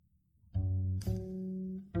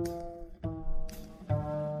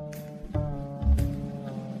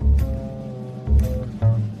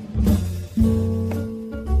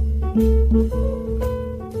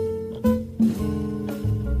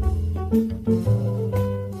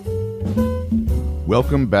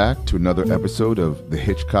Welcome back to another episode of the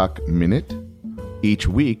Hitchcock Minute. Each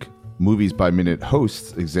week, Movies by Minute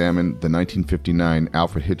hosts examine the 1959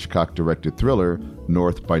 Alfred Hitchcock-directed thriller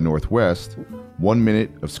North by Northwest, 1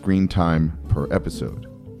 minute of screen time per episode.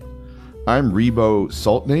 I'm Rebo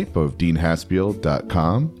Saltnape of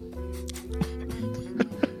DeanHaspiel.com.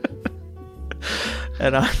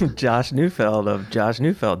 And I'm Josh Neufeld of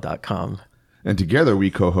JoshNeufeld.com. And together we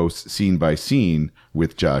co-host Scene by Scene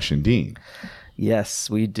with Josh and Dean. Yes,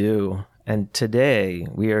 we do. And today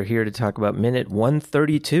we are here to talk about minute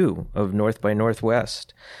 132 of North by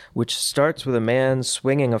Northwest, which starts with a man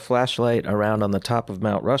swinging a flashlight around on the top of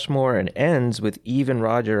Mount Rushmore and ends with Eve and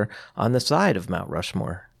Roger on the side of Mount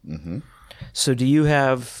Rushmore. Mm-hmm. So do you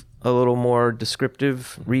have a little more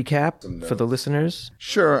descriptive recap for the listeners?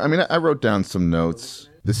 Sure. I mean, I wrote down some notes.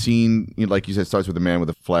 The scene, like you said, starts with a man with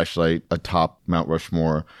a flashlight atop Mount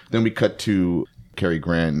Rushmore. Then we cut to Cary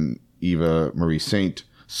Grant and Eva Marie Saint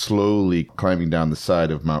slowly climbing down the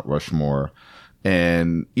side of Mount Rushmore.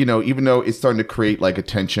 And, even though it's starting to create like a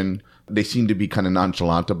tension, they seem to be kind of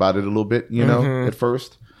nonchalant about it a little bit, at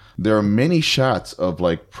first. There are many shots of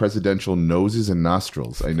like presidential noses and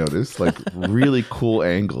nostrils, I noticed, like really cool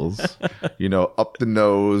angles, up the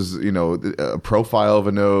nose, a profile of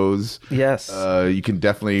a nose. Yes. You can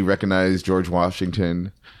definitely recognize George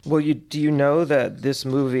Washington. Well, do you know that this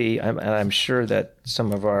movie, I'm sure that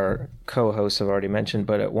some of our co-hosts have already mentioned,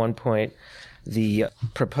 but at one point, the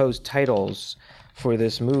proposed titles for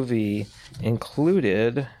this movie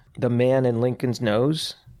included The Man in Lincoln's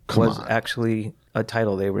Nose actually a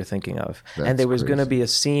title they were thinking of. And there was going to be a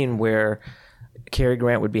scene where Cary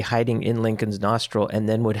Grant would be hiding in Lincoln's nostril and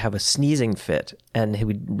then would have a sneezing fit, and he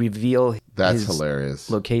would reveal his hilarious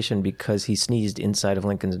location because he sneezed inside of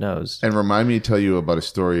Lincoln's nose. And remind me to tell you about a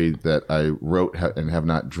story that I wrote and have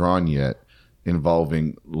not drawn yet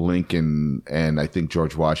involving Lincoln and I think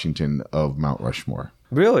George Washington of Mount Rushmore.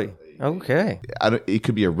 Really? Okay. It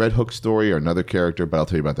could be a Red Hook story or another character, but I'll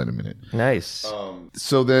tell you about that in a minute. Nice.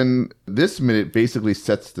 So then this minute basically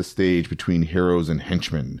sets the stage between heroes and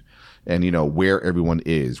henchmen and, where everyone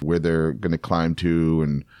is, where they're going to climb to.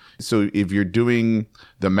 And so if you're doing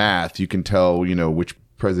the math, you can tell, which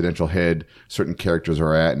presidential head certain characters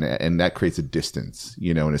are at. And that creates a distance,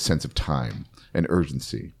 and a sense of time and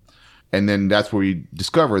urgency. And then that's where we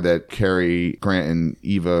discover that Cary Grant and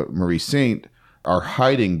Eva Marie Saint are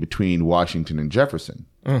hiding between Washington and Jefferson.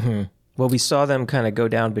 Mm-hmm. Well, we saw them kind of go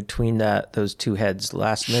down between those two heads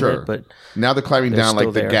last minute, but now they're climbing down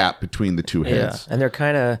like the gap between the two heads. Yeah, and they're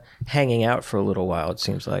kind of hanging out for a little while, it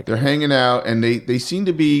seems like. They're hanging out, and they seem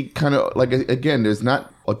to be kind of like, again, there's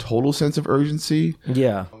not a total sense of urgency.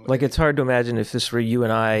 Yeah, like it's hard to imagine if this were you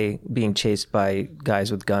and I being chased by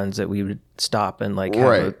guys with guns that we would stop and like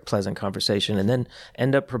have a pleasant conversation and then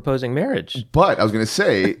end up proposing marriage. But I was going to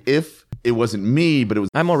say, if it wasn't me, but it was...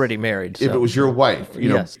 I'm already married. If so. it was your wife,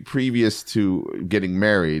 yes. Previous to getting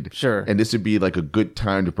married, sure, and this would be like a good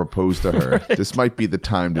time to propose to her, right. This might be the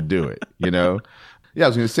time to do it, Yeah, I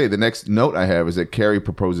was going to say, the next note I have is that Cary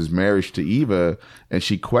proposes marriage to Eva, and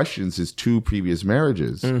she questions his two previous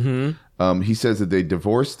marriages. Mm-hmm. He says that they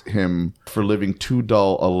divorced him for living too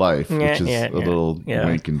dull a life, which is a little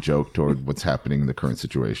wink and joke toward what's happening in the current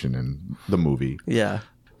situation in the movie. Yeah.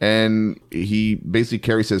 And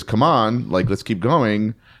Cary says, come on, like, let's keep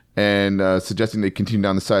going, and suggesting they continue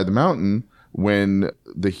down the side of the mountain when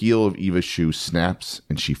the heel of Eva's shoe snaps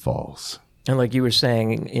and she falls. And like you were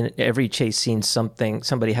saying, in every chase scene,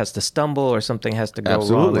 somebody has to stumble or something has to go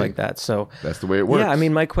wrong like that. So that's the way it works. Yeah, I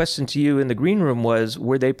mean, my question to you in the green room was,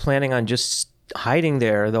 were they planning on just hiding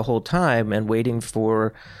there the whole time and waiting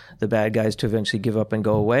for the bad guys to eventually give up and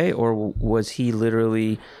go away? Or was he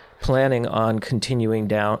literally planning on continuing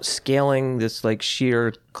down, scaling this like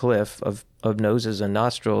sheer cliff of noses and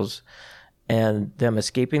nostrils and them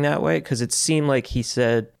escaping that way? Because it seemed like he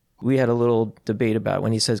said, we had a little debate about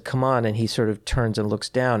when he says, come on, and he sort of turns and looks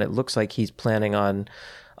down. It looks like he's planning on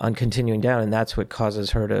continuing down, and that's what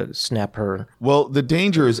causes her to snap her the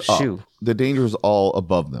danger is shoe. Up. The danger is all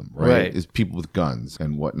above them, right? Is people with guns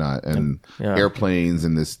and whatnot, and airplanes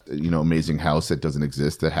and this amazing house that doesn't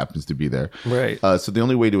exist that happens to be there. Right. So the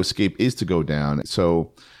only way to escape is to go down.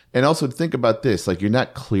 So... And also think about this, like you're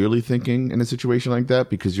not clearly thinking in a situation like that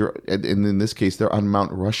because and in this case, they're on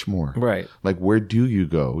Mount Rushmore. Right. Like, where do you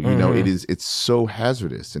go? It's so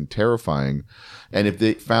hazardous and terrifying. And if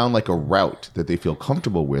they found like a route that they feel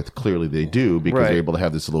comfortable with, clearly they do because they're able to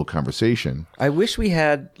have this little conversation. I wish we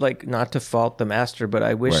had, like, not to fault the master, but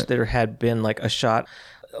I wish there had been like a shot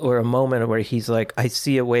or a moment where he's like, I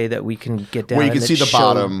see a way that we can get down. Where you can and see it the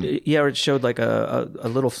bottom. Yeah, or it showed like a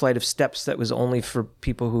little flight of steps that was only for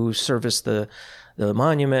people who service the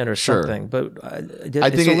monument or Sure. something. But it's I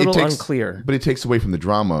think a little takes, unclear. But it takes away from the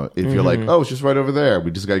drama if you're like, oh, it's just right over there.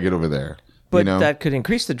 We just got to get over there. But you know? that could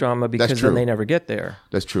increase the drama because true. then they never get there.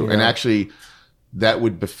 That's true. You And know? actually, that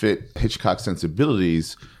would befit Hitchcock's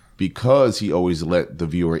sensibilities because he always let the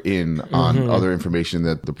viewer in on other information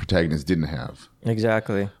that the protagonist didn't have.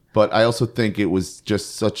 Exactly. But I also think it was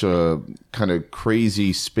just such a kind of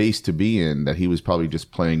crazy space to be in that he was probably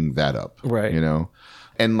just playing that up. Right. You know?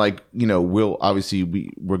 And like, you know, we're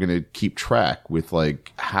going to keep track with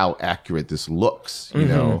like how accurate this looks, you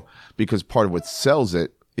know, because part of what sells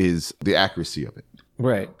it is the accuracy of it.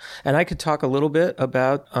 Right. And I could talk a little bit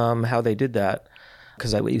about how they did that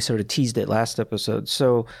because we sort of teased it last episode.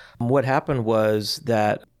 So what happened was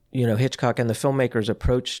that, you know, Hitchcock and the filmmakers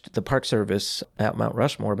approached the Park Service at Mount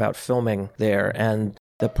Rushmore about filming there. And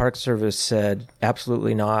the Park Service said,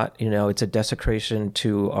 absolutely not. You know, it's a desecration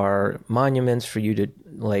to our monuments for you to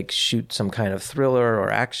like shoot some kind of thriller or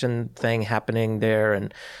action thing happening there.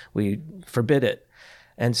 And we forbid it.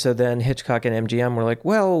 And so then Hitchcock and MGM were like,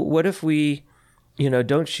 well, what if we, you know,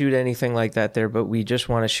 don't shoot anything like that there, but we just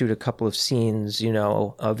want to shoot a couple of scenes, you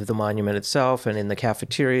know, of the monument itself and in the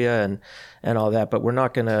cafeteria and all that. But we're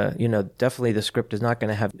not going to, you know, definitely the script is not going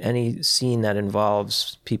to have any scene that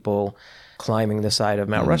involves people climbing the side of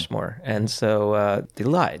Mount Rushmore. And so they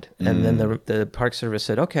lied. And then the Park Service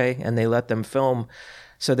said, okay. And they let them film.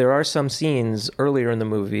 So there are some scenes earlier in the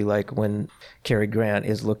movie, like when Cary Grant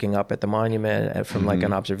is looking up at the monument from like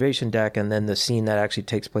an observation deck, and then the scene that actually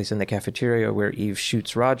takes place in the cafeteria where Eve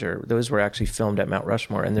shoots Roger. Those were actually filmed at Mount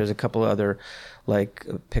Rushmore, and there's a couple other like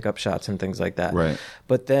pickup shots and things like that. Right.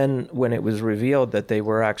 But then when it was revealed that they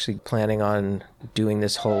were actually planning on doing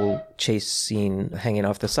this whole chase scene hanging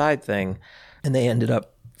off the side thing, and they ended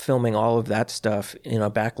up filming all of that stuff in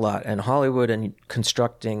a backlot in Hollywood and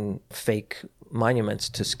constructing fake monuments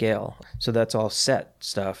to scale. So that's all set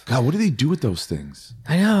stuff. God, what do they do with those things?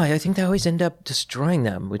 I know. I think they always end up destroying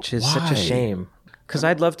them, which is such Why? a shame. Because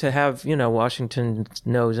I'd love to have, you know, Washington's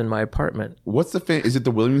nose in my apartment. What's the is it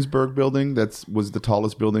the Williamsburg building was the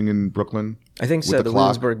tallest building in Brooklyn? I think so. With The clock?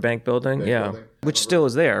 Williamsburg Bank Building. building? Which still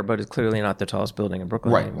is there, but it's clearly not the tallest building in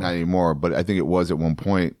Brooklyn Right, anymore. not anymore, but I think it was at one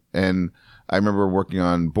point. And I remember working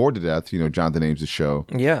on Bored to Death, you know, Jonathan Ames' show.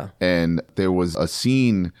 Yeah. And there was a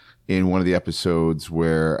scene in one of the episodes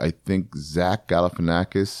where I think Zach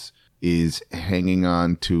Galifianakis is hanging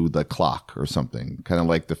on to the clock or something, kind of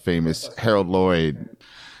like the famous Harold Lloyd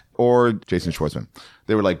or Jason Schwartzman.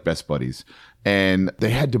 They were like best buddies. And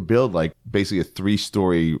they had to build like basically a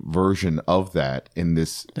 3-story version of that in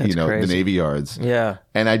this, That's the crazy. Navy Yards. Yeah.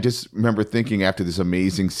 And I just remember thinking after this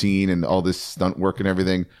amazing scene and all this stunt work and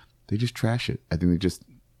everything, they just trash it. I think they just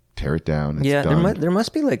tear it down. It's Yeah. done. There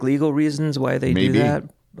must be like legal reasons why they Maybe. do that.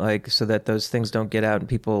 Like so that those things don't get out and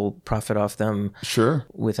people profit off them Sure.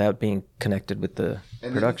 without being connected with the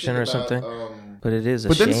production or something. But it is a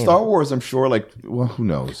But shame. then Star Wars, I'm sure, like, well, who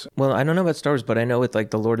knows? Well, I don't know about Star Wars, but I know with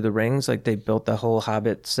like the Lord of the Rings, like they built the whole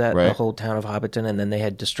Hobbit set, the Right. whole town of Hobbiton, and then they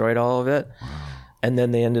had destroyed all of it. And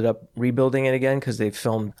then they ended up rebuilding it again because they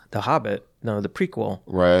filmed The Hobbit, the prequel.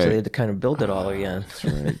 Right. So they had to kind of build it all again.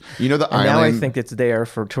 You know, the And now I island. think it's there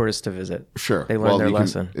for tourists to visit. Sure. They learned their you can-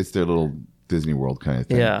 lesson. It's their little Disney World kind of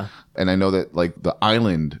thing. Yeah. And I know that, like, the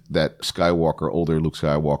island that Skywalker, older Luke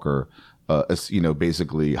Skywalker,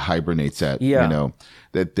 basically hibernates at, Yeah.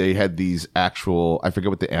 that they had these actual, I forget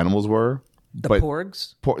what the animals were. The but,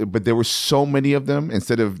 porgs? But there were so many of them,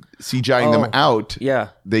 instead of CGIing them out, Yeah.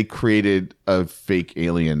 they created a fake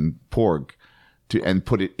alien porg and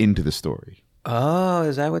put it into the story. Oh,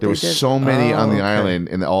 is that what There they were did? so many on the okay. island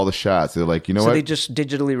in all the shots. They're like, you know So what? they just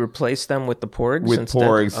digitally replaced them with the porgs? With instead?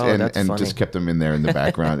 porgs Oh, that's and funny. just kept them in there in the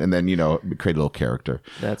background and then, create a little character.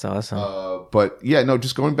 That's awesome. But yeah, no,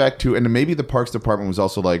 just going back to, and maybe the Parks Department was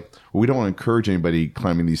also like, well, we don't want to encourage anybody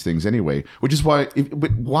climbing these things anyway, which is why,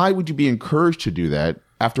 but why would you be encouraged to do that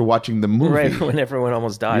after watching the movie? Right, when everyone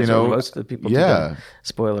almost dies, or most of the people yeah. do.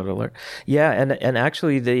 Spoiler alert. Yeah, and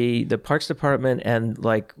actually the Parks Department and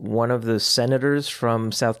like one of the senators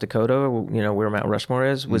from South Dakota, where Mount Rushmore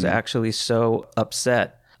is, was actually so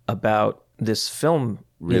upset about this film,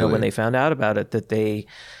 Really? when they found out about it, that they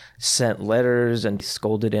sent letters and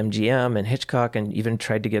scolded MGM and Hitchcock and even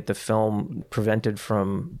tried to get the film prevented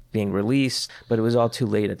from being released, but it was all too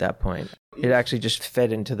late at that point. It actually just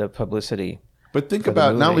fed into the publicity. But think the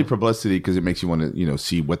about not only movie. publicity, because it makes you want to,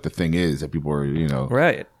 see what the thing is that people are,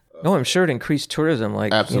 Right. No, I'm sure it increased tourism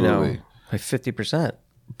like, Absolutely. like 50%.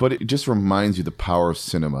 But it just reminds you the power of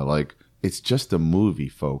cinema. Like, it's just a movie,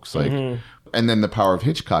 folks. Like, and then the power of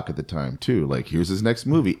Hitchcock at the time too. Like, here's his next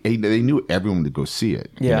movie. They knew everyone would go see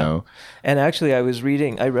it. Yeah. You know? And actually, I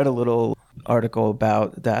read a little article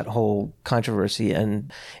about that whole controversy,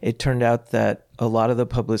 and it turned out that a lot of the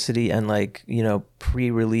publicity and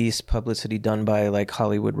pre-release publicity done by like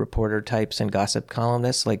Hollywood Reporter types and gossip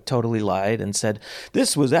columnists totally lied and said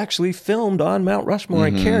this was actually filmed on Mount Rushmore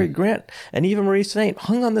and Cary Grant and Eva Marie Saint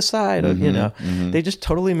hung on the side of, they just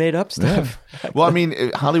totally made up stuff. Well, I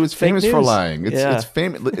mean, Hollywood's famous for news. lying. It's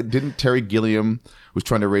famous. Didn't Terry Gilliam was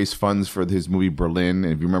trying to raise funds for his movie Berlin,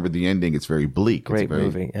 and if you remember the ending, it's very bleak.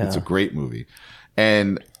 Movie. Yeah. It's a great movie.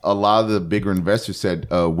 And a lot of the bigger investors said,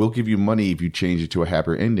 we'll give you money if you change it to a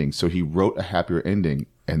happier ending. So he wrote a happier ending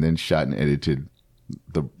and then shot and edited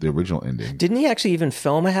the original ending. Didn't he actually even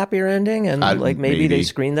film a happier ending? And maybe they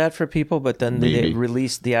screened that for people, but then they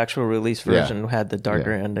released the actual release version had the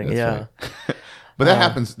darker ending. Yeah. Right. But that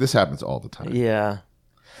happens. This happens all the time. Yeah.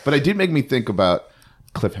 But it did make me think about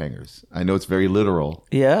cliffhangers. I know it's very literal.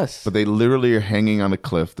 Yes. But they literally are hanging on a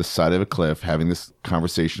cliff, the side of a cliff, having this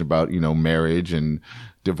conversation about, marriage and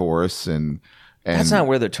divorce and that's not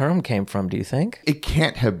where the term came from, do you think? It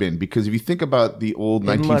can't have been, because if you think about the old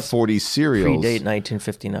 1940s serials, predate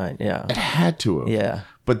 1959. Yeah. It had to have. Yeah.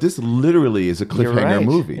 But this literally is a cliffhanger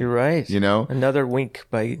movie. You're right. Another wink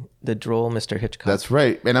by the droll Mr. Hitchcock. That's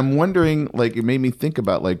right. And I'm wondering, it made me think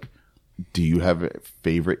about do you have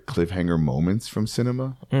favorite cliffhanger moments from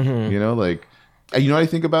cinema? Mm-hmm. You know what I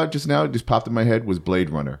think about just now? It just popped in my head was Blade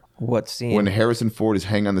Runner. What scene? When Harrison Ford is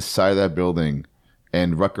hanging on the side of that building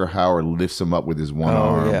and Rutger Hauer lifts him up with his one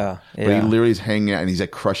arm. Yeah. But he literally is hanging out and he's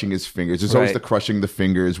crushing his fingers. There's always the crushing the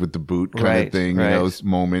fingers with the boot kind of thing, this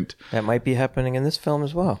moment. That might be happening in this film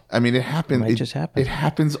as well. I mean, it happens. It might just happen. It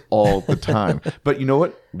happens all the time. But you know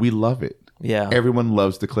what? We love it. Yeah. Everyone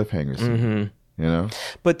loves the cliffhangers. Mm-hmm.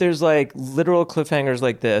 But there's literal cliffhangers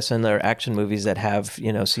like this, and there are action movies that have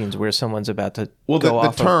scenes where someone's about to go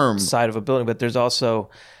off the side of a building. But there's also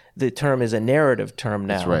the term is a narrative term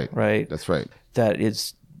now. That's right. Right. That's right. That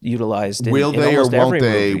is utilized. Will they or won't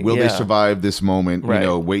they? Will they survive this moment? Right.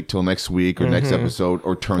 Wait till next week or next episode,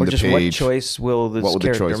 or turn the just page. What choice will this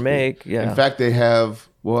character make? Yeah. In fact, they have.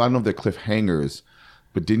 Well, I don't know if they're cliffhangers.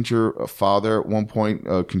 But didn't your father at one point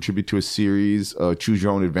contribute to a series, Choose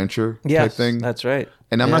Your Own Adventure type thing? That's right.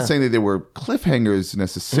 And I'm not saying that they were cliffhangers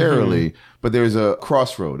necessarily, but there's a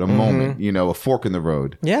crossroad, a moment, a fork in the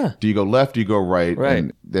road. Yeah. Do you go left? Do you go right?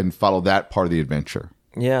 And then follow that part of the adventure.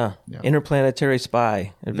 Yeah. Interplanetary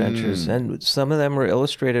spy adventures. And some of them were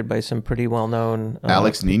illustrated by some pretty well-known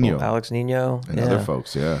Alex Nino. And other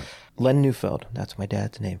folks, Len Neufeld, that's my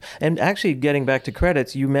dad's name. And actually, getting back to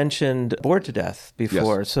credits, you mentioned Bored to Death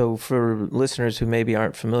before. Yes. So for listeners who maybe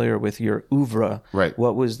aren't familiar with your oeuvre,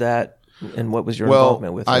 what was that and what was your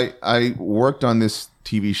involvement with it? I worked on this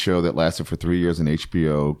TV show that lasted for 3 years on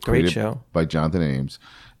HBO. Great show. By Jonathan Ames.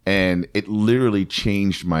 And it literally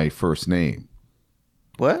changed my first name.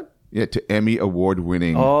 What? Yeah, to Emmy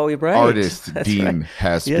award-winning right. artist That's Dean right.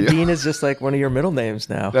 Haspiel. Yeah, Dean is just like one of your middle names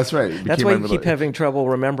now. That's right. That's why you keep having trouble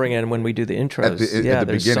remembering it when we do the intros. At the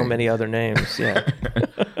there's beginning. So many other names. Yeah.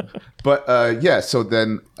 But so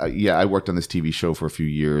then, I worked on this TV show for a few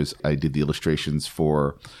years. I did the illustrations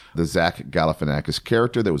for the Zach Galifianakis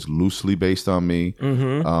character that was loosely based on me.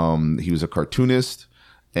 Mm-hmm. He was a cartoonist.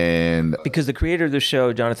 And because the creator of the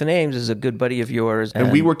show, Jonathan Ames, is a good buddy of yours.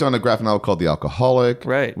 And we worked on a graphic novel called The Alcoholic.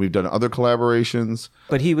 Right. We've done other collaborations.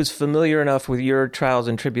 But he was familiar enough with your trials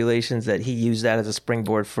and tribulations that he used that as a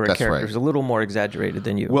springboard for a character who's a little more exaggerated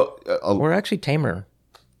than you. Well, or actually tamer.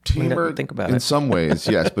 Think about it. In some ways,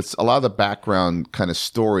 yes. But a lot of the background kind of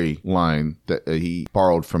storyline that he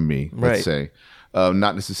borrowed from me, let's say,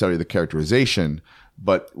 not necessarily the characterization.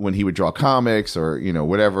 But when he would draw comics or,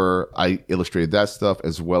 whatever, I illustrated that stuff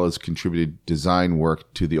as well as contributed design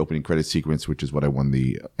work to the opening credit sequence, which is what I won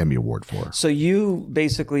the Emmy Award for. So you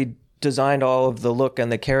basically designed all of the look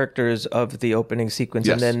and the characters of the opening sequence,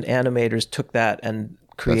 and then animators took that and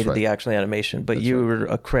created the actual animation. But you were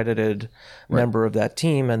a credited member of that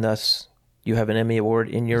team, and thus you have an Emmy Award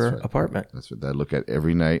in your apartment. That's what I look at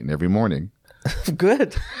every night and every morning.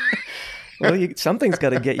 Good. Well, something's got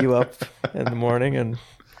to get you up in the morning and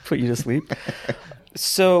put you to sleep.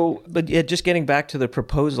 So, but just getting back to the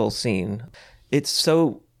proposal scene, it's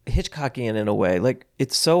so Hitchcockian in a way. Like,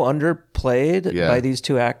 it's so underplayed by these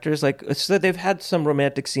two actors. Like, so they've had some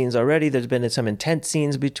romantic scenes already. There's been some intense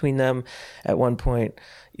scenes between them. At one point,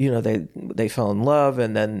 they fell in love,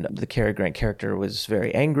 and then the Cary Grant character was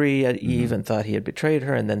very angry at Eve and thought he had betrayed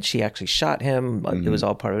her, and then she actually shot him. It was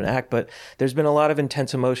all part of an act, but there's been a lot of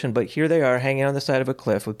intense emotion. But here they are hanging on the side of a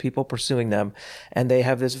cliff with people pursuing them, and they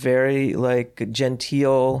have this very like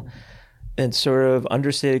genteel and sort of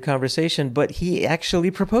understated conversation, but he actually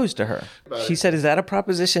proposed to her. She said, "Is that a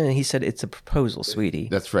proposition?" And he said, "It's a proposal, sweetie."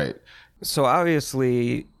 That's right. So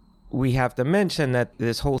obviously we have to mention that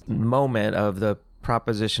this whole moment of the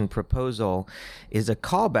proposition proposal is a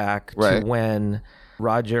callback to when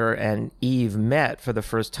Roger and Eve met for the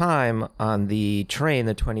first time on the train,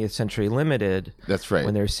 the 20th Century Limited. That's right.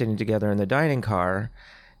 When they were sitting together in the dining car,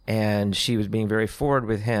 and she was being very forward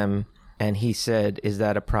with him, and he said, "Is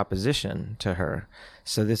that a proposition?" to her.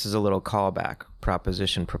 So this is a little callback,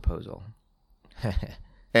 proposition proposal.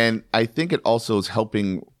 And I think it also is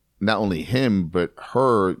helping not only him, but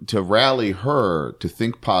her to rally her to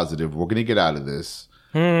think positive. We're going to get out of this.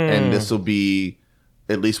 And this will be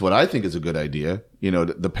at least what I think is a good idea,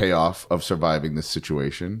 the payoff of surviving this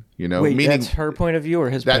situation, Wait, meaning that's her point of view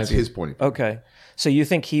or his point of view? That's his point of view. Okay. So you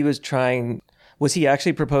think he was was he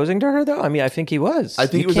actually proposing to her though? I mean, I think he was. I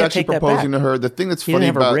think he was actually proposing to her. The thing that's funny about... He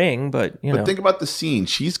didn't have a ring, but But think about the scene.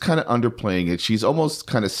 She's kind of underplaying it. She's almost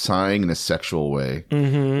kind of sighing in a sexual way,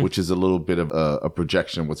 which is a little bit of a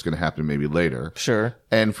projection of what's going to happen maybe later. Sure.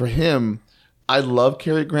 And for him, I love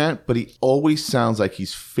Cary Grant, but he always sounds like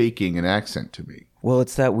he's faking an accent to me. Well,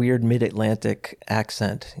 it's that weird mid-Atlantic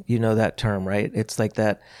accent. You know that term, right? It's like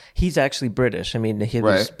that. He's actually British. I mean, he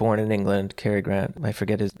was born in England, Cary Grant. I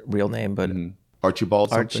forget his real name, but... Archibald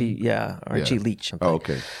something? Archie Leach. Oh,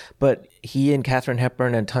 okay. But he and Katharine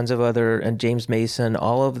Hepburn and tons of and James Mason,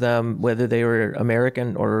 all of them, whether they were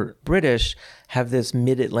American or British, have this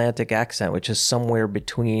mid-Atlantic accent, which is somewhere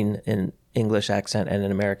between an English accent and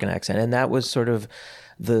an American accent. And that was sort of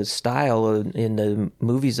the style in the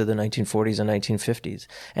movies of the 1940s and 1950s.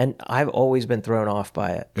 And I've always been thrown off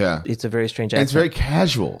by it. Yeah. It's a very strange accent. And it's very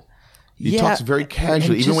casual. He talks very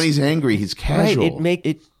casually. Even when he's angry, he's casual. Right.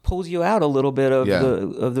 It pulls you out a little bit of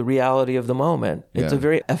the reality of the moment. It's a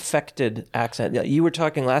very affected accent. You were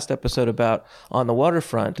talking last episode about On the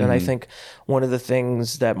Waterfront, and I think one of the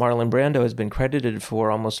things that Marlon Brando has been credited for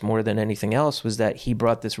almost more than anything else was that he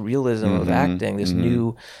brought this realism of acting, this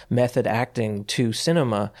new method acting to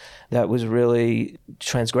cinema that was really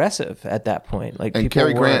transgressive at that point. Like, and people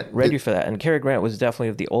Cary weren't Grant, ready for that. And Cary Grant was definitely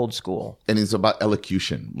of the old school. And it's about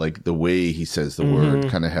elocution, like the way he says the word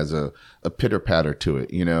kind of has a pitter-patter to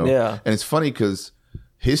it, Yeah. And it's funny because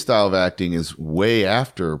his style of acting is way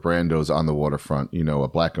after Brando's On the Waterfront, a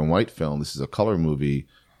black and white film. This is a color movie.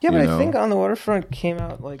 Yeah, but I think On the Waterfront came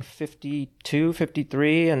out like 52,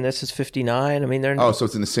 53, and this is 59. I mean, they're... Oh, so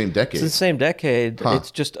it's in the same decade. It's the same decade. Huh.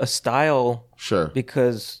 It's just a style. Sure.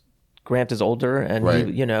 Because Grant is older, and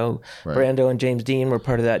Brando and James Dean were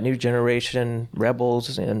part of that new generation,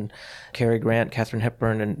 Rebels, and Cary Grant, Katharine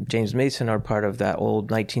Hepburn, and James Mason are part of that old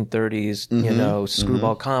 1930s,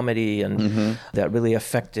 screwball comedy, and that really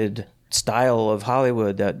affected style of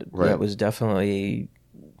Hollywood that was definitely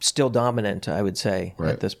still dominant, I would say,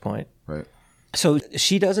 at this point. Right. So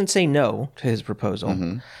she doesn't say no to his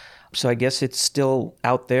proposal. So I guess it's still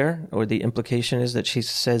out there, or the implication is that she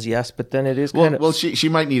says yes, but then it is kind of... Well, she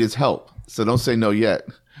might need his help, so don't say no yet.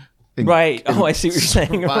 Right. Oh, I see what you're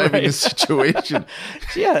saying. Surviving the situation.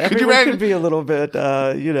 Yeah, everyone could be a little bit,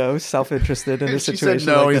 self-interested in the situation. She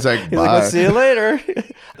said no. Like he's like, bye. I'll see you later.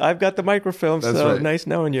 I've got the microfilm, so nice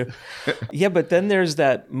knowing you. Yeah, but then there's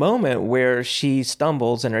that moment where she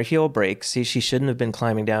stumbles and her heel breaks. See, she shouldn't have been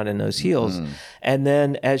climbing down in those heels. And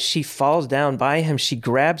then as she falls down by him, she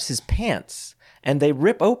grabs his pants and they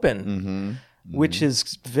rip open, which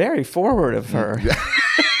is very forward of her.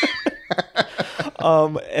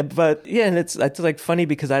 But yeah, and it's like funny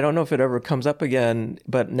because I don't know if it ever comes up again,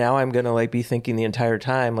 but now I'm gonna like be thinking the entire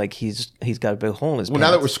time like he's got a big hole in his pants.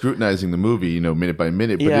 Now that we're scrutinizing the movie, minute by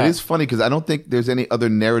minute, but it is funny because I don't think there's any other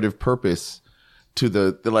narrative purpose to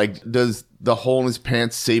the like, does the hole in his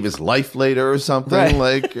pants save his life later or something?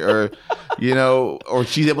 Like, or or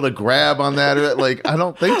she's able to grab on that, or like, I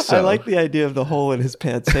don't think so. I like the idea of the hole in his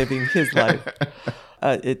pants saving his life.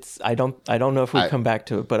 I don't know if we come back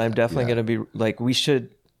to it, but I'm definitely going to be like, we should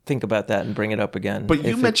think about that and bring it up again. But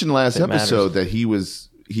you mentioned last episode that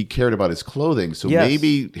he cared about his clothing, so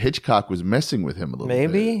maybe Hitchcock was messing with him a little bit.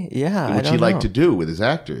 Maybe, yeah, which he liked to do with his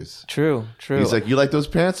actors. True. He's like, you like those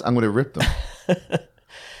pants? I'm going to rip them.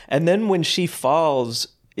 And then when she falls,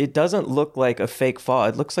 it doesn't look like a fake fall.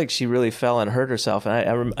 It looks like she really fell and hurt herself.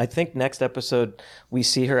 And I think next episode we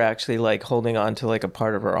see her actually like holding on to like a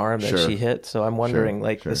part of her arm that Sure. she hit. So I'm wondering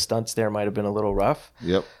Sure. the stunts there might have been a little rough.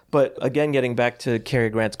 Yep. But again, getting back to Cary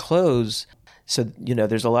Grant's clothes, so,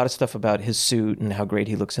 there's a lot of stuff about his suit and how great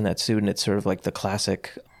he looks in that suit. And it's sort of like the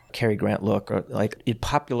classic Cary Grant look, or like it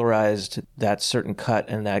popularized that certain cut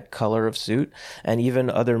and that color of suit. And even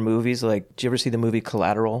other movies, like, do you ever see the movie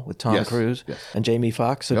Collateral with Tom Yes, Cruise yes. and Jamie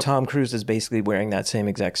Foxx? So Yep. Tom Cruise is basically wearing that same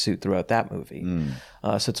exact suit throughout that movie.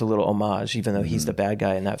 So it's a little homage, even though he's the bad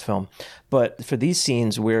guy in that film. But for these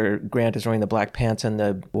scenes where Grant is wearing the black pants and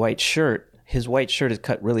the white shirt, his white shirt is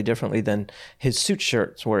cut really differently than his suit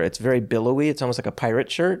shirts, where it's very billowy. It's almost like a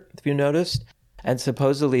pirate shirt, if you noticed. And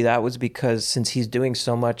supposedly that was because since he's doing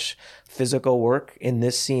so much physical work in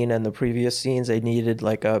this scene and the previous scenes, they needed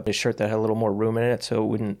like a shirt that had a little more room in it, so it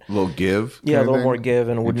wouldn't, A little give. yeah, a kind of little thing? more give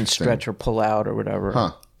and wouldn't Interesting. stretch or pull out or whatever.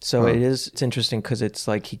 Huh. So it's interesting because it's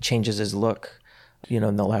like he changes his look,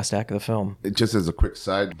 in the last act of the film. Just as a quick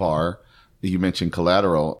sidebar, you mentioned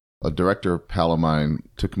Collateral. A director pal of mine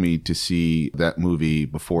took me to see that movie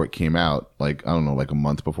before it came out, like, I don't know, like a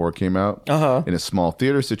month before it came out, in a small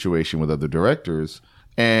theater situation with other directors.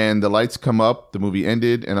 And the lights come up, the movie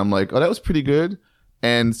ended, and I'm like, oh, that was pretty good.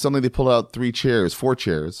 And suddenly they pull out 4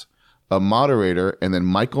 chairs, a moderator, and then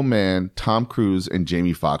Michael Mann, Tom Cruise, and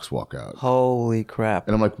Jamie Foxx walk out. Holy crap.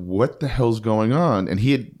 And I'm like, what the hell's going on? And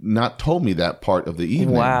he had not told me that part of the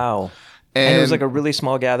evening. Wow. And it was like a really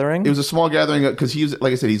small gathering? It was a small gathering because he's,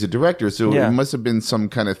 like I said, he's a director. So Yeah. it must have been some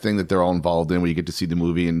kind of thing that they're all involved in where you get to see the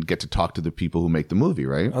movie and get to talk to the people who make the movie,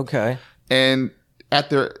 right? Okay. And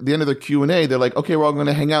at the end of the Q&A, they're like, okay, we're all going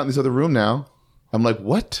to hang out in this other room now. I'm like,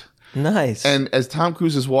 what? Nice. And as Tom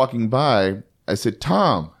Cruise is walking by, I said,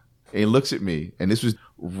 Tom. And he looks at me. And this was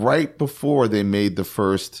right before they made the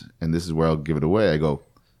first, and this is where I'll give it away. I go,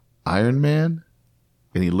 Iron Man?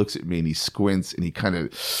 And he looks at me and he squints and he kind of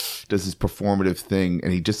does this performative thing.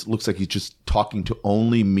 And he just looks like he's just talking to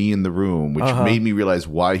only me in the room, which made me realize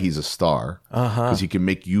why he's a star. Because he can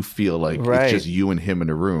make you feel like Right. it's just you and him in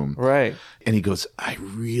a room. Right. And he goes, I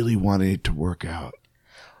really wanted it to work out.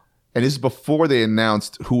 And this is before they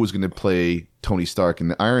announced who was going to play Tony Stark in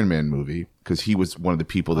the Iron Man movie, because he was one of the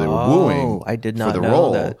people they were wooing I did for not the know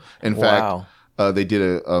role. that. In Wow. fact, they did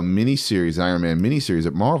a miniseries, Iron Man miniseries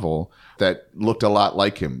at Marvel that looked a lot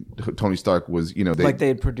like him. Tony Stark was, Like they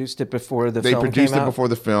had produced it before the they film produced came it out? before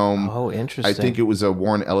the film. Oh, interesting. I think it was a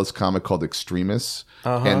Warren Ellis comic called Extremis,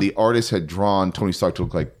 and the artist had drawn Tony Stark to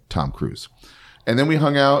look like Tom Cruise. And then we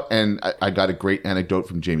hung out, and I got a great anecdote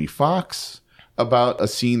from Jamie Foxx about a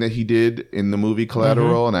scene that he did in the movie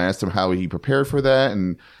Collateral, and I asked him how he prepared for that,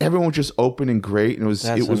 and everyone was just open and great, and it was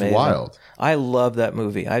amazing. wild. I love that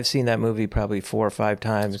movie. I've seen that movie probably 4 or 5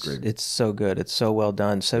 times. It's so good. It's so well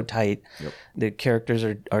done, so tight. Yep. The characters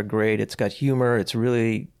are great. It's got humor. It's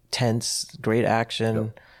really tense, great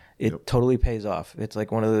action. It totally pays off. It's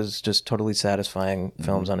like one of those just totally satisfying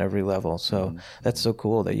films on every level. So that's so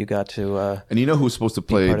cool that you got to And you know who was supposed to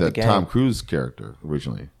play part of the the game. Tom Cruise character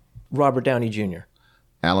originally? Robert Downey Jr.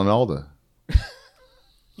 Alan Alda.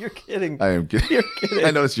 You're kidding. I am kidding. You're kidding.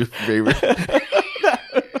 I know it's your favorite.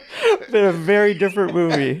 Been a very different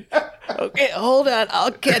movie. Okay, hold on.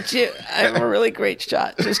 I'll catch you. I have a really great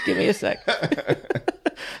shot. Just give me a sec.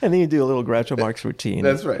 And then you do a little Groucho Marx routine.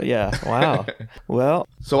 That's right. Yeah. Wow. Well,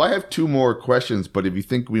 So I have 2 more questions, but if you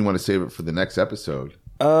think we want to save it for the next episode.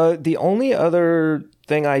 the only other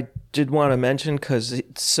thing I did want to mention, because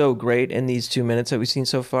it's so great in these 2 minutes that we've seen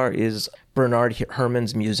so far, is Bernard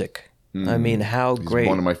Herrmann's music. I mean, how He's great.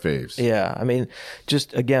 one of my faves. Yeah, I mean,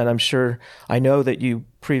 just again, I know that you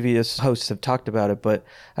previous hosts have talked about it, but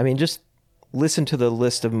I mean, just listen to the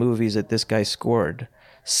list of movies that this guy scored.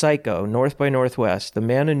 Psycho, North by Northwest, The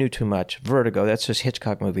Man Who Knew Too Much, Vertigo, that's just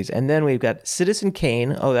Hitchcock movies. And then we've got Citizen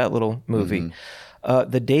Kane, oh, that little movie.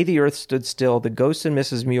 The Day the Earth Stood Still, The Ghost and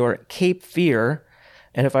Mrs. Muir, Cape Fear.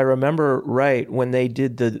 And if I remember right, when they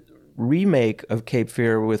did the remake of Cape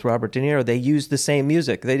Fear with Robert De Niro, they used the same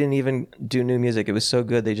music. They didn't even do new music. It was so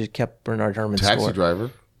good, they just kept Bernard Herrmann's Taxi score.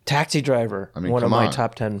 Driver. Taxi Driver, mean, one of come my on.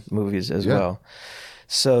 top 10 movies as Yeah. well.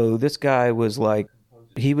 So this guy was like,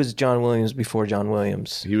 he was John Williams before John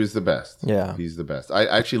Williams. He was the best. Yeah. He's the best. I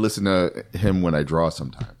actually listen to him when I draw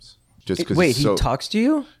sometimes. Just because Wait, he talks to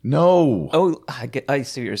you? No. Oh, I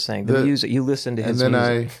see what you're saying. The music, you listen to and his then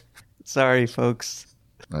music. Sorry, folks.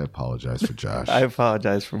 I apologize for Josh. I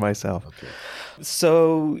apologize for myself.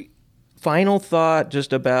 So, final thought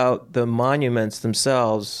just about the monuments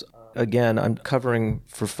themselves. Again, I'm covering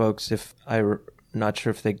for folks if I'm not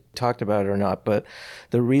sure if they talked about it or not, but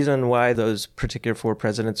the reason why those particular 4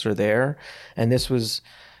 presidents are there, and this was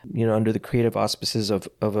under the creative auspices of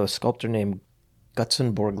a sculptor named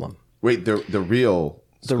Gutzon Borglum. Wait, the real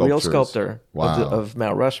The real sculptors. sculptor Wow. of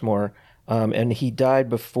Mount Rushmore. And he died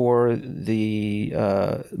before the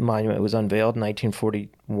monument was unveiled in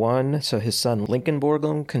 1941. So his son, Lincoln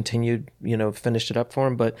Borglum, continued, finished it up for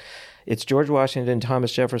him. But it's George Washington,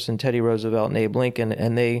 Thomas Jefferson, Teddy Roosevelt, and Abe Lincoln.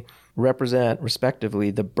 And they represent,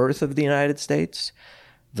 respectively, the birth of the United States,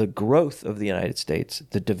 the growth of the United States,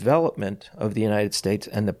 the development of the United States,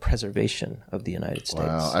 and the preservation of the United States.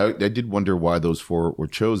 Wow. I did wonder why those four were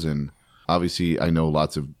chosen. Obviously, I know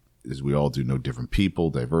lots of, as we all do, know different people,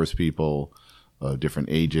 diverse people, different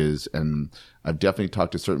ages. And I've definitely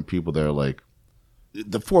talked to certain people that are like,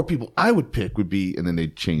 the four people I would pick would be, and then they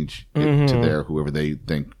change it to their, whoever they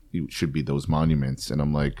think should be those monuments. And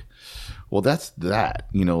I'm like, well, that's that,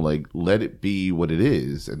 like let it be what it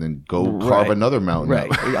is, and then go carve another mountain.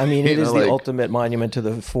 Right. Out. I mean, it is the like, ultimate monument to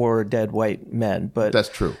the four dead white men, but that's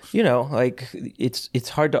true. It's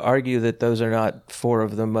hard to argue that those are not four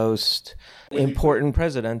of the most important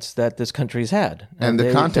presidents that this country's had. And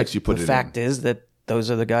the context you put it in. The fact is that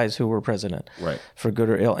those are the guys who were president, right, for good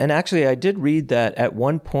or ill. And actually, I did read that at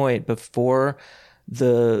one point before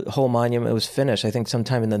the whole monument was finished, I think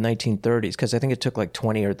sometime in the 1930s, because I think it took like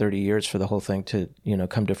 20 or 30 years for the whole thing to,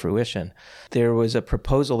 come to fruition. There was a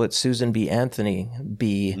proposal that Susan B. Anthony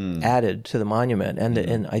be added to the monument.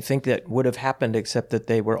 And I think that would have happened, except that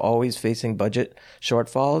they were always facing budget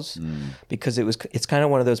shortfalls because it's kind of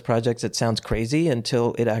one of those projects that sounds crazy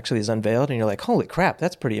until it actually is unveiled. And you're like, holy crap,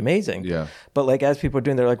 that's pretty amazing. Yeah. But like, as people are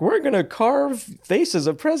doing, they're like, we're going to carve faces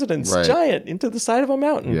of presidents giant into the side of a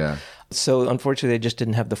mountain. Yeah. So unfortunately, they just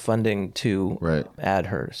didn't have the funding to add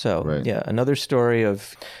her. So yeah, another story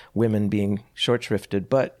of women being short shrifted.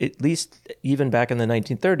 But at least even back in the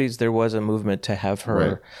 1930s, there was a movement to have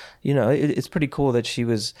her. Right. It's pretty cool that she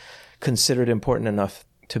was considered important enough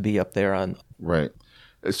to be up there on. Right.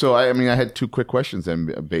 So I had two quick questions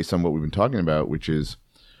then, based on what we've been talking about, which is,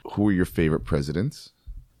 who are your favorite presidents?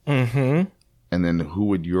 Mm-hmm. And then who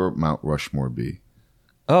would your Mount Rushmore be?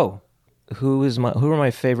 Oh. Who are my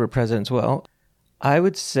favorite presidents? Well, I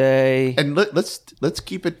would say, and let's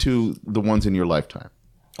keep it to the ones in your lifetime.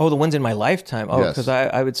 Oh, the ones in my lifetime. Oh, Yes. because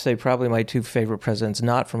I would say probably my two favorite presidents,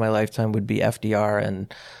 not for my lifetime, would be FDR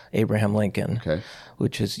and Abraham Lincoln. Okay.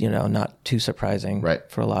 Which is not too surprising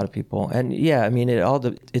for a lot of people. And yeah, I mean,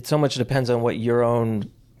 it so much depends on what your own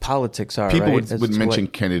politics are. People right? would mention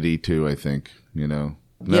Kennedy too, I think. No?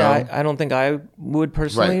 Yeah, I don't think I would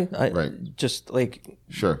personally. Right. Just like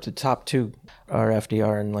Sure. the top two are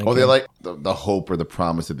FDR and Lincoln. Oh, they like the hope or the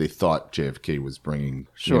promise that they thought JFK was bringing.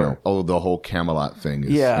 Sure. The whole Camelot thing is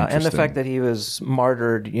and the interesting. fact that he was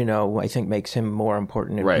martyred, I think makes him more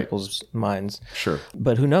important in people's minds. Sure.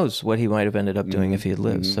 But who knows what he might have ended up doing if he had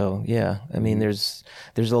lived. So, yeah, I mean, there's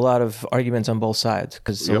a lot of arguments on both sides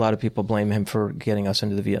because a lot of people blame him for getting us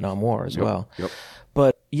into the Vietnam War as well. Yep.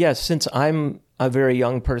 But, yes, since I'm a very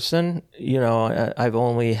young person, I've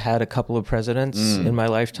only had a couple of presidents in my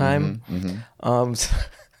lifetime.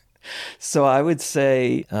 So I would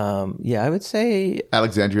say,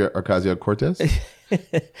 Alexandria Ocasio-Cortez?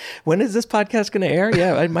 When is this podcast going to air?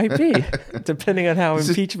 Yeah, it might be, depending on how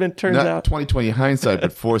impeachment turns Not out. 2020 hindsight,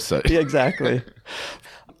 but foresight. Yeah, exactly.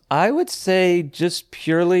 I would say just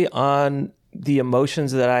purely on the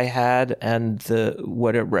emotions that I had and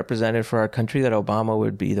what it represented for our country, that Obama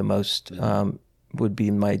would be the most, would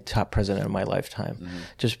be my top president of my lifetime,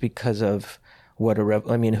 just because of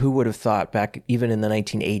who would have thought back even in the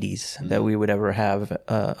 1980s that we would ever have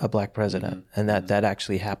a black president, and that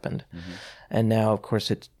actually happened. And now, of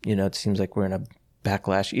course, it seems like we're in a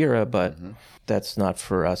backlash era, but that's not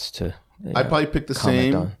for us to. I'd probably pick the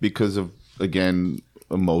same on. because of, again,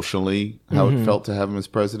 emotionally how it felt to have him as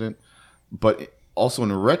president. But also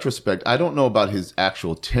in retrospect, I don't know about his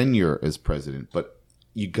actual tenure as president, but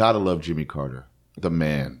you got to love Jimmy Carter, the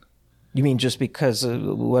man. You mean just because of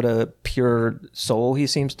what a pure soul he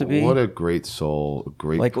seems to be? What a great soul, a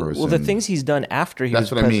great person. Well, the things he's done after he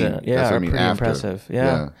That's was what president, I mean. That's what I mean, pretty after. impressive.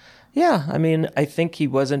 Yeah. I mean, I think he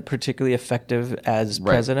wasn't particularly effective as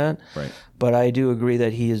president, but I do agree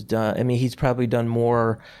that he has done. I mean, he's probably done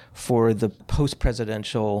more for the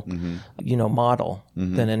post-presidential, model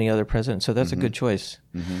than any other president. So that's a good choice.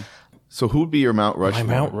 So who would be your Mount Rushmore?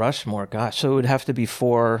 My Mount Rushmore, gosh. So it would have to be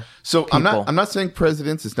four. So people. I'm not saying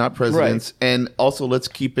presidents. It's not presidents. And also, let's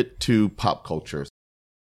keep it to pop culture.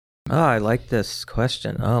 Oh, I like this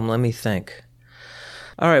question. Let me think.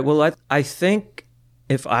 All right. Well, I think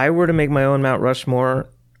if I were to make my own Mount Rushmore,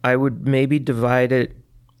 I would maybe divide it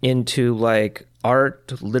into like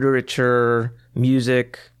art, literature,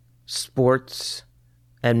 music, sports,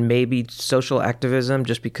 and maybe social activism,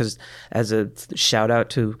 just because as a shout out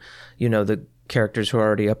to, the characters who are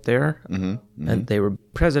already up there, and they were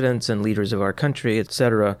presidents and leaders of our country,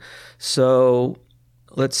 etc. So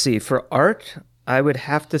let's see. For art, I would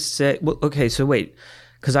have to say,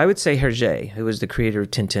 because I would say Hergé, who was the creator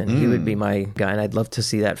of Tintin. He would be my guy, and I'd love to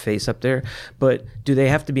see that face up there. But do they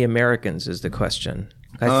have to be Americans is the question.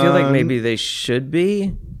 I feel like maybe they should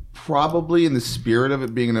be. Probably in the spirit of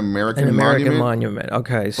it being an American monument.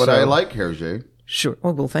 Okay. But I like Hergé. Sure.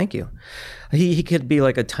 Oh, well, thank you. He could be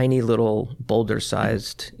like a tiny little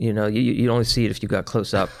boulder-sized, you only see it if you got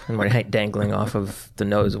close up and were dangling off of the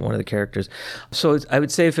nose of one of the characters. So I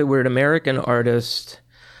would say if it were an American artist,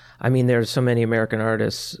 I mean, there's so many American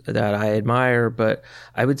artists that I admire, but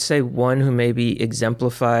I would say one who maybe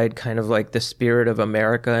exemplified kind of like the spirit of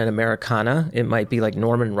America and Americana, it might be like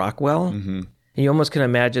Norman Rockwell. Mm-hmm. You almost can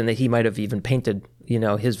imagine that he might have even painted,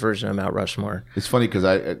 his version of Mount Rushmore. It's funny because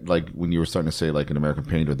I like when you were starting to say like an American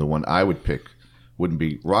painter, the one I would pick wouldn't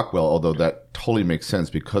be Rockwell, although that totally makes sense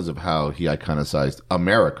because of how he iconicized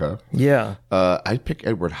America. Yeah. I'd pick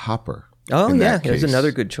Edward Hopper. Oh, yeah. It was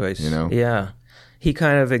another good choice. You know? Yeah. He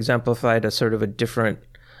kind of exemplified a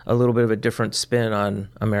little bit of a different spin on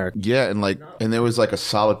America. Yeah, and there was like a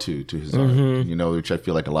solitude to his art, which I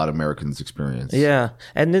feel like a lot of Americans experience. Yeah,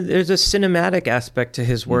 and there's a cinematic aspect to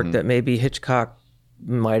his work that maybe Hitchcock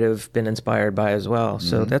might have been inspired by as well.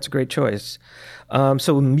 So that's a great choice.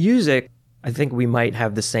 So music, I think we might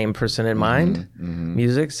have the same person in mind.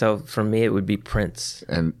 Music. So for me, it would be Prince.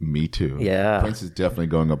 And me too. Yeah, Prince is definitely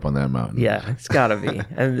going up on that mountain. Yeah, it's got to be,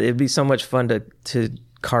 and it'd be so much fun to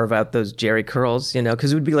carve out those Jerry curls,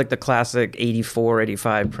 because it would be like the classic 84,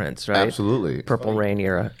 85 Prince, right? Absolutely. Purple Rain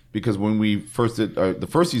era. Because when we first did the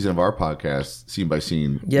first season of our podcast, Scene by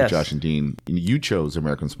Scene, yes, with Josh and Dean, you chose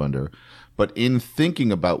American Splendor. But in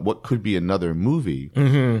thinking about what could be another movie,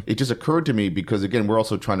 it just occurred to me because, again, we're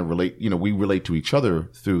also trying to relate, we relate to each other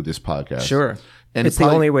through this podcast. Sure. And it's the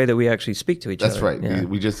only way that we actually speak to each other. That's right. Yeah.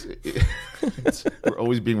 We just, we're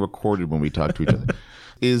always being recorded when we talk to each other.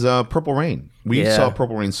 Is Purple Rain. We saw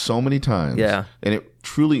Purple Rain so many times. Yeah. And it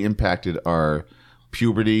truly impacted our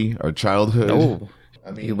puberty, our childhood. Oh,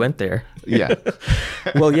 you went there. Yeah.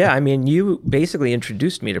 Well, yeah, I mean, you basically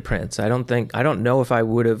introduced me to Prince. I don't know if I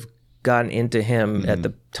would have gotten into him at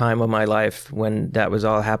the time of my life when that was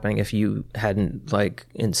all happening if you hadn't like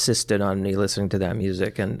insisted on me listening to that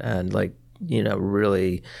music and like,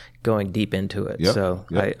 really going deep into it. Yep. So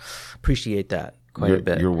I appreciate that quite a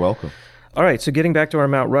bit. You're welcome. All right, so getting back to our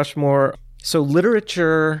Mount Rushmore. So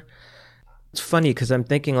literature, it's funny because I'm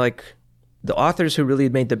thinking like the authors who really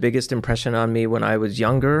made the biggest impression on me when I was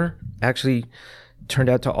younger actually turned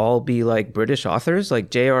out to all be like British authors. Like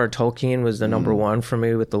J.R.R. Tolkien was the number one for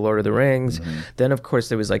me with The Lord of the Rings. Then, of course,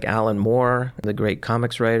 there was like Alan Moore, the great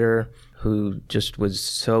comics writer, who just was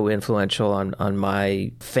so influential on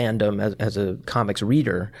my fandom as a comics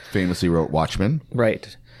reader. Famously wrote Watchmen.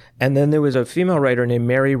 Right. And then there was a female writer named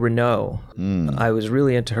Mary Renault. I was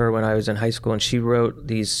really into her when I was in high school, and she wrote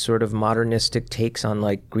these sort of modernistic takes on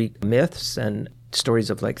like Greek myths and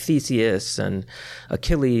stories of like Theseus and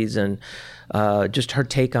Achilles, and just her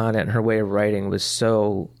take on it and her way of writing was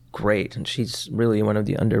so great. And she's really one of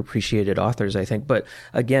the underappreciated authors, I think. But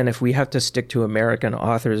again, if we have to stick to American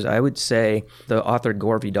authors, I would say the author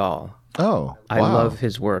Gore Vidal. Oh, wow. I love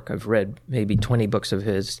his work. I've read maybe 20 books of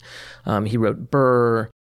his. He wrote Burr.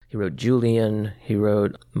 He wrote Julian. He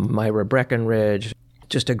wrote Myra Breckenridge.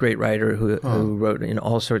 Just a great writer who wrote in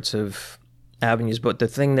all sorts of avenues. But the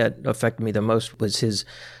thing that affected me the most was his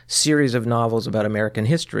series of novels about American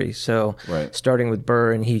history. So starting with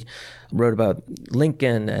Burr, and he wrote about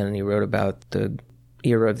Lincoln, and he wrote about the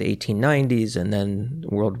era of the 1890s, and then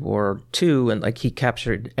World War II, and like he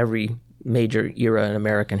captured every major era in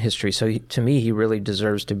American history. So to me, he really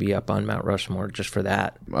deserves to be up on Mount Rushmore just for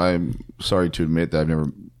that. I'm sorry to admit that I've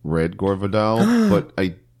never read Gore Vidal, but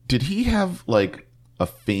did he have like a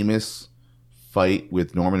famous fight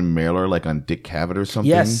with Norman Mailer like on Dick Cavett or something?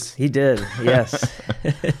 Yes, he did. Yes.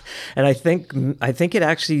 And I think it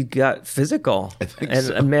actually got physical. I think and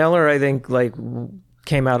so. Mailer, I think, like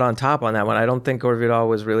came out on top on that one. I don't think Gore Vidal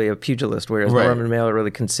was really a pugilist, whereas Norman Mailer really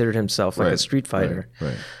considered himself like a street fighter.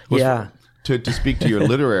 Right. Yeah. To speak to your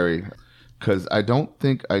literary, because I don't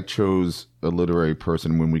think I chose a literary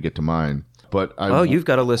person when we get to mine. But you've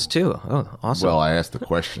got a list too. Oh, awesome. Well, I asked the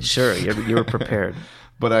question. Sure, you were prepared.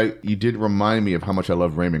 But you did remind me of how much I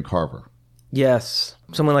love Raymond Carver. Yes.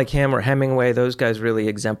 Someone like him or Hemingway, those guys really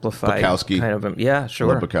exemplify Bukowski. kind of yeah, sure.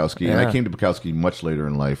 I love Bukowski. Yeah. And I came to Bukowski much later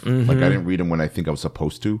in life. Like I didn't read him when I think I was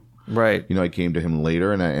supposed to. Right. I came to him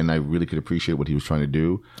later, and I really could appreciate what he was trying to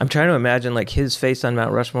do. I'm trying to imagine like his face on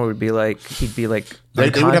Mount Rushmore would be like, he'd be like They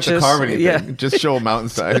would have to carve anything. Yeah. Just show a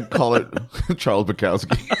mountainside and call it Charles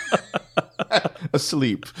Bukowski.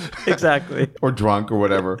 Asleep. Exactly. Or drunk or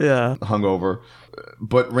whatever. Yeah. Hungover.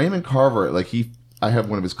 But Raymond Carver, I have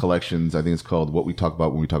one of his collections. I think it's called What We Talk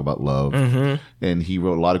About When We Talk About Love. Mm-hmm. And he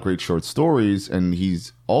wrote a lot of great short stories. And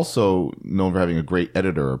he's also known for having a great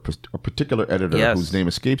editor, a particular editor whose name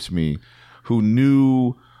escapes me, who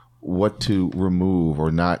knew what to remove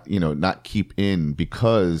or not keep in,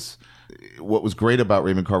 because what was great about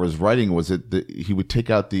Raymond Carver's writing was that he would take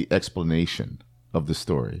out the explanation of the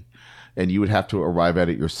story, and you would have to arrive at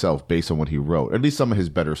it yourself based on what he wrote, at least some of his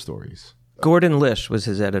better stories. Gordon Lish was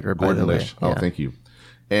his editor, by the way. Gordon Lish. Oh, thank you.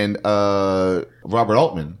 And Robert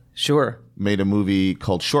Altman made a movie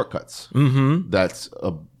called Shortcuts. Mm-hmm. That's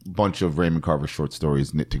a bunch of Raymond Carver short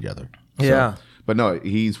stories knit together. Yeah. But no,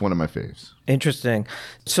 he's one of my faves. Interesting.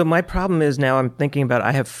 So my problem is now I'm thinking about,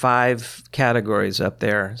 I have 5 categories up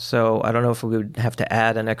there. So I don't know if we would have to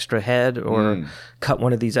add an extra head or cut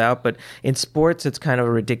one of these out. But in sports, it's kind of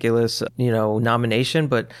a ridiculous, nomination.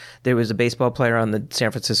 But there was a baseball player on the San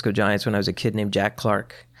Francisco Giants when I was a kid named Jack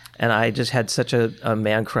Clark. And I just had such a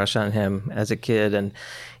man crush on him as a kid. And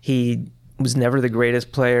he was never the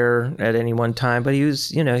greatest player at any one time, but he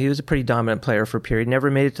was a pretty dominant player for a period. Never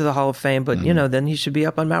made it to the Hall of Fame, but then he should be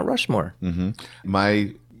up on Mount Rushmore. Mm-hmm.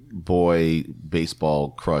 My boy baseball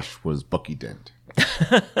crush was Bucky Dent.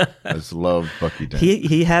 I just loved Bucky Dent.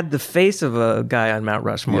 He had the face of a guy on Mount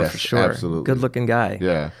Rushmore, for sure. Absolutely. Good looking guy.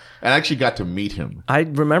 Yeah. And I actually got to meet him. I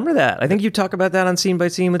remember that. I think you talk about that on Scene by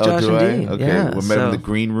Scene with Josh and Dean. Okay. Yeah, we met him in the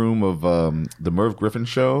green room of the Merv Griffin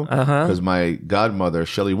show. Because my godmother,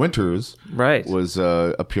 Shelley Winters, was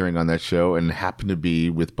appearing on that show and happened to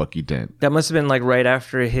be with Bucky Dent. That must have been like right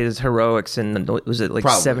after his heroics in, was it like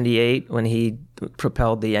 78 when he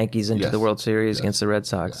propelled the Yankees into the World Series against the Red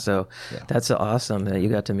Sox. So that's awesome that you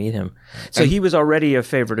got to meet him. So he was already a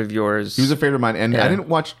favorite of yours. He was a favorite of mine. And I didn't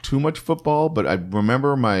watch too much football, but I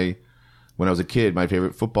remember when I was a kid, my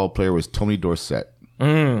favorite football player was Tony Dorsett.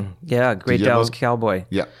 Yeah, great Dallas Cowboy.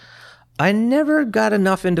 Yeah. I never got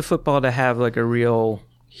enough into football to have like a real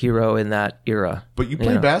hero in that era. But you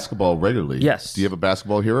play basketball regularly. Yes. Do you have a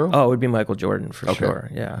basketball hero? Oh, it would be Michael Jordan for sure.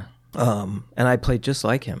 Yeah. And I played just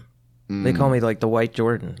like him. They call me like the White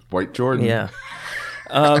Jordan. White Jordan. Yeah.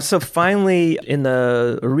 So finally, in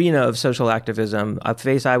the arena of social activism, a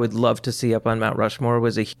face I would love to see up on Mount Rushmore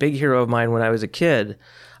was a big hero of mine when I was a kid.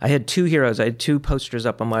 I had 2 heroes. I had 2 posters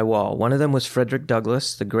up on my wall. One of them was Frederick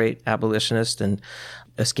Douglass, the great abolitionist and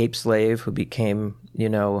escaped slave who became,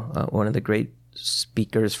 one of the great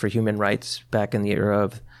speakers for human rights back in the era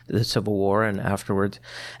of the Civil War and afterwards.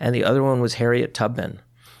 And the other one was Harriet Tubman.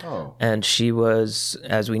 Oh. And she was,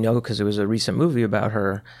 as we know, because there was a recent movie about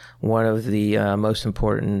her, one of the most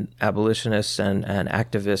important abolitionists and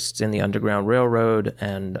activists in the Underground Railroad,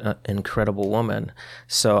 and an incredible woman.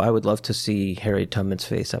 So I would love to see Harriet Tubman's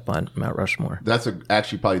face up on Mount Rushmore. That's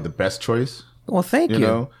actually probably the best choice. Well, thank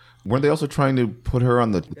you. Weren't they also trying to put her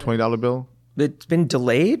on the $20 bill? It's been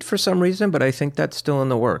delayed for some reason, but I think that's still in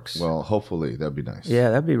the works. Well, hopefully that'd be nice. Yeah,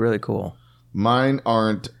 that'd be really cool. Mine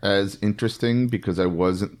aren't as interesting because I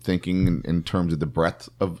wasn't thinking in terms of the breadth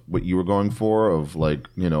of what you were going for, of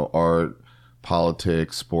art,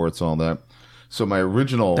 politics, sports, all that. So my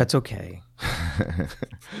original... That's okay.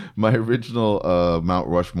 My original Mount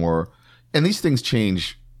Rushmore, and these things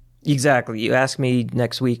change. Exactly. You ask me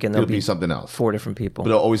next week and there'll be something else. 4 different people.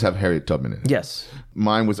 But I'll always have Harriet Tubman in it. Yes.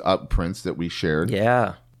 Mine was Prince that we shared.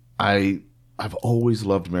 Yeah. I've always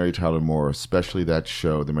loved Mary Tyler Moore, especially that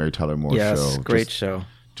show, the Mary Tyler Moore show. Yes, great show.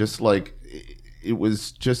 Just like, it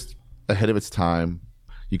was just ahead of its time.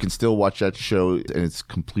 You can still watch that show, and it's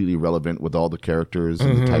completely relevant with all the characters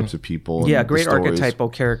and the types of people. Yeah, and great the stories. archetypal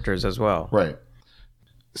characters as well. Right.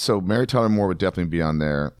 So Mary Tyler Moore would definitely be on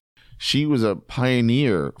there. She was a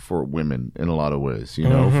pioneer for women in a lot of ways,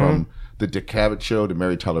 from the Dick Cavett show to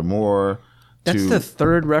Mary Tyler Moore. That's the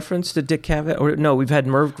 3rd reference to Dick Cavett? Or no, we've had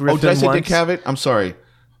Merv Griffin. Oh, did I say once. Dick Cavett? I'm sorry.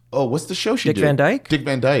 Oh, what's the show she did? Dick Van Dyke? Dick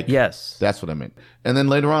Van Dyke. Yes. That's what I meant. And then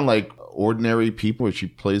later on, like Ordinary People, where she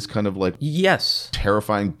plays kind of like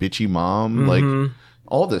terrifying bitchy mom, like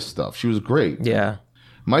all this stuff. She was great. Yeah.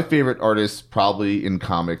 My favorite artist probably in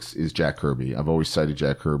comics is Jack Kirby. I've always cited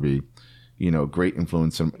Jack Kirby. Great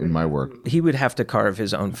influence in my work. He would have to carve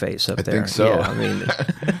his own face up there. I think so. Yeah, I mean,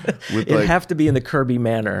 it'd have to be in the Kirby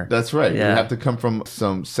manner. That's right. Yeah. It'd have to come from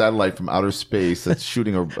some satellite from outer space that's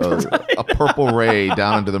shooting a purple ray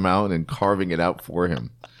down into the mountain and carving it out for him.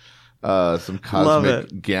 Some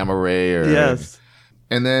cosmic gamma ray.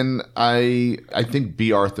 And then I think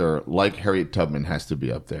B. Arthur, like Harriet Tubman, has to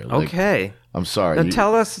be up there. Like, Okay. I'm sorry. Now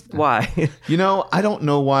tell us why. I don't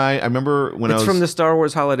know why. I remember when It's from the Star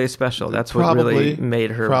Wars Holiday Special. That's what really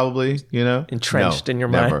made her entrenched in your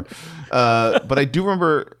mind. But I do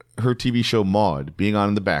remember her TV show Maude being on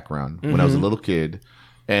in the background when I was a little kid.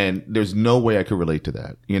 And there's no way I could relate to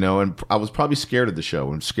that, and I was probably scared of the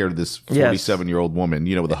show. I'm scared of this 47-year-old woman,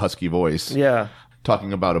 with a husky voice,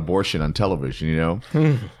 talking about abortion on television,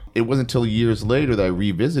 It wasn't until years later that I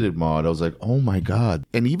revisited Maude. I was like, oh my God.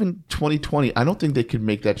 And even 2020, I don't think they could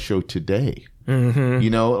make that show today.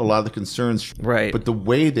 Mm-hmm. A lot of the concerns. Right. But the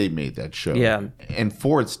way they made that show. Yeah. And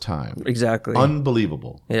for its time. Exactly.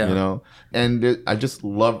 Unbelievable. Yeah. And I just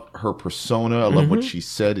love her persona. I love what she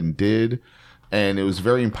said and did. And it was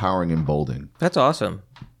very empowering and emboldening. That's awesome.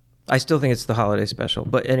 I still think it's the holiday special.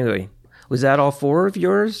 But anyway, was that all 4 of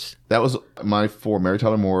yours? That was my 4. Mary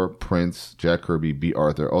Tyler Moore, Prince, Jack Kirby, B.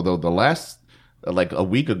 Arthur. Although the last, like a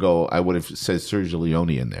week ago, I would have said Sergio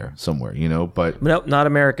Leone in there somewhere, But nope, not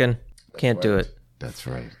American. Can't do it. That's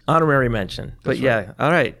right. Honorary mention. But yeah,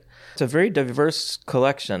 all right. It's a very diverse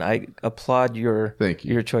collection. I applaud your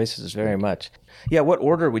choices very much. Yeah, what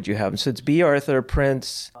order would you have? So it's B. Arthur,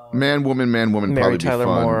 Prince, Man, woman, Mary probably Tyler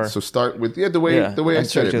be fun. Moore. So start with the way I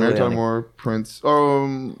said it. Mary Tyler Moore, Prince.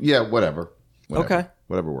 Whatever. Okay.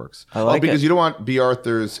 Whatever works. I like because it. you don't want B.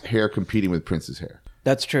 Arthur's hair competing with Prince's hair.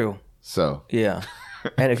 That's true. So yeah.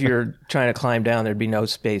 And if you're trying to climb down, there'd be no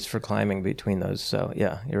space for climbing between those. So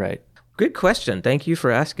yeah, you're right. Good question. Thank you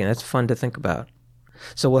for asking. That's fun to think about.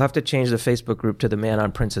 So we'll have to change the Facebook group to the Man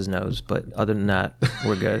on Prince's Nose, but other than that,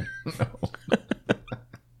 we're good.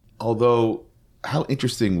 Although, how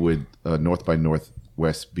interesting would North by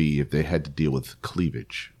Northwest be if they had to deal with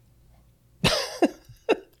cleavage?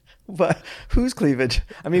 But whose cleavage?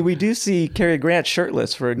 I mean, we do see Cary Grant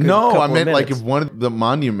shirtless for a good couple I meant of like minutes. if one of the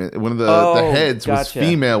heads was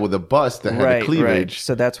female with a bust that had a cleavage. Right.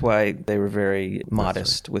 So that's why they were very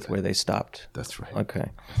modest with where they stopped. That's right.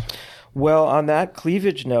 Okay. Well, on that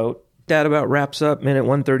cleavage note, that about wraps up minute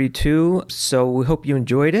 132. So we hope you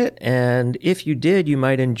enjoyed it. And if you did, you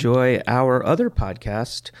might enjoy our other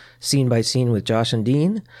podcast, Scene by Scene with Josh and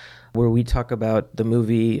Dean, where we talk about the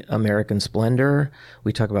movie American Splendor.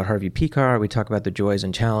 We talk about Harvey Pekar. We talk about the joys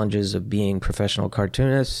and challenges of being professional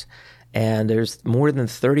cartoonists. And there's more than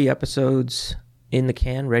 30 episodes in the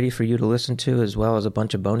can ready for you to listen to, as well as a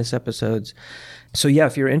bunch of bonus episodes. So yeah,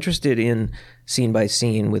 if you're interested in Scene by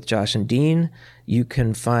Scene with Josh and Dean, you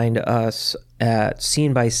can find us at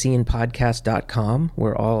scenebyScenePodcast.com,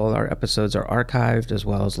 where all our episodes are archived, as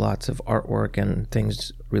well as lots of artwork and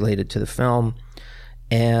things related to the film.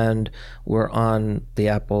 And we're on the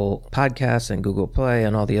Apple Podcasts and Google Play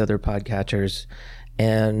and all the other podcatchers,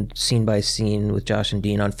 and Scene by Scene with Josh and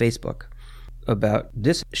Dean on Facebook. About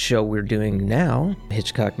this show we're doing now,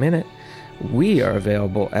 Hitchcock Minute, we are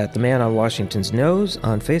available at The Man on Washington's Nose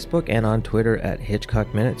on Facebook and on Twitter at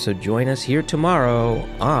Hitchcock Minute. So join us here tomorrow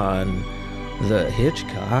on the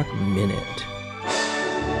Hitchcock Minute.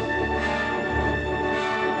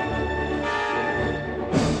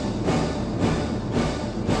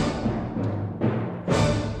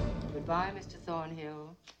 Goodbye, Mr.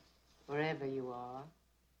 Thornhill, wherever you are.